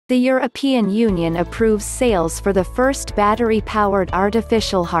The European Union approves sales for the first battery-powered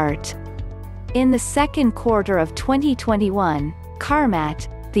artificial heart. In the second quarter of 2021, Carmat,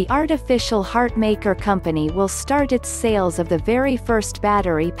 the artificial heart maker company, will start its sales of the very first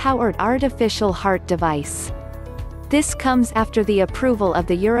battery-powered artificial heart device. This comes after the approval of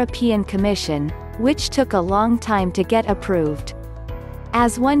the European Commission, which took a long time to get approved.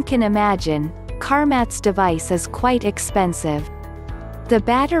 As one can imagine, Carmat's device is quite expensive. The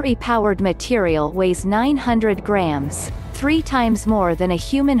battery-powered material weighs 900 grams, 3 times more than a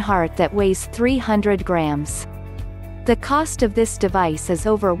human heart that weighs 300 grams. The cost of this device is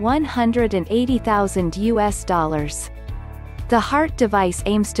over $180,000. The heart device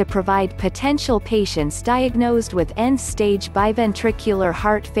aims to provide potential patients diagnosed with end-stage biventricular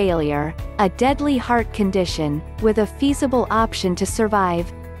heart failure, a deadly heart condition, with a feasible option to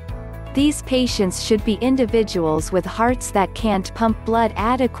survive. These patients should be individuals with hearts that can't pump blood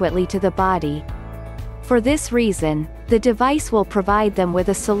adequately to the body. For this reason, the device will provide them with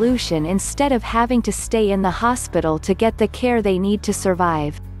a solution instead of having to stay in the hospital to get the care they need to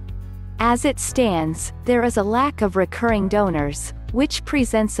survive. As it stands, there is a lack of recurring donors, which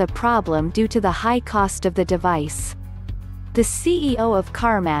presents a problem due to the high cost of the device. The CEO of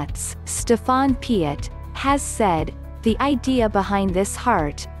Carmat's, Stefan Piet, has said, "The idea behind this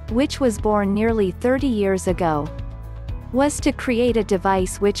heart, which was born nearly 30 years ago, was to create a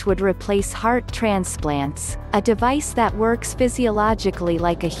device which would replace heart transplants, a device that works physiologically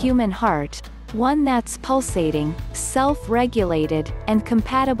like a human heart, one that's pulsating, self-regulated, and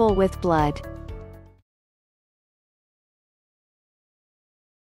compatible with blood."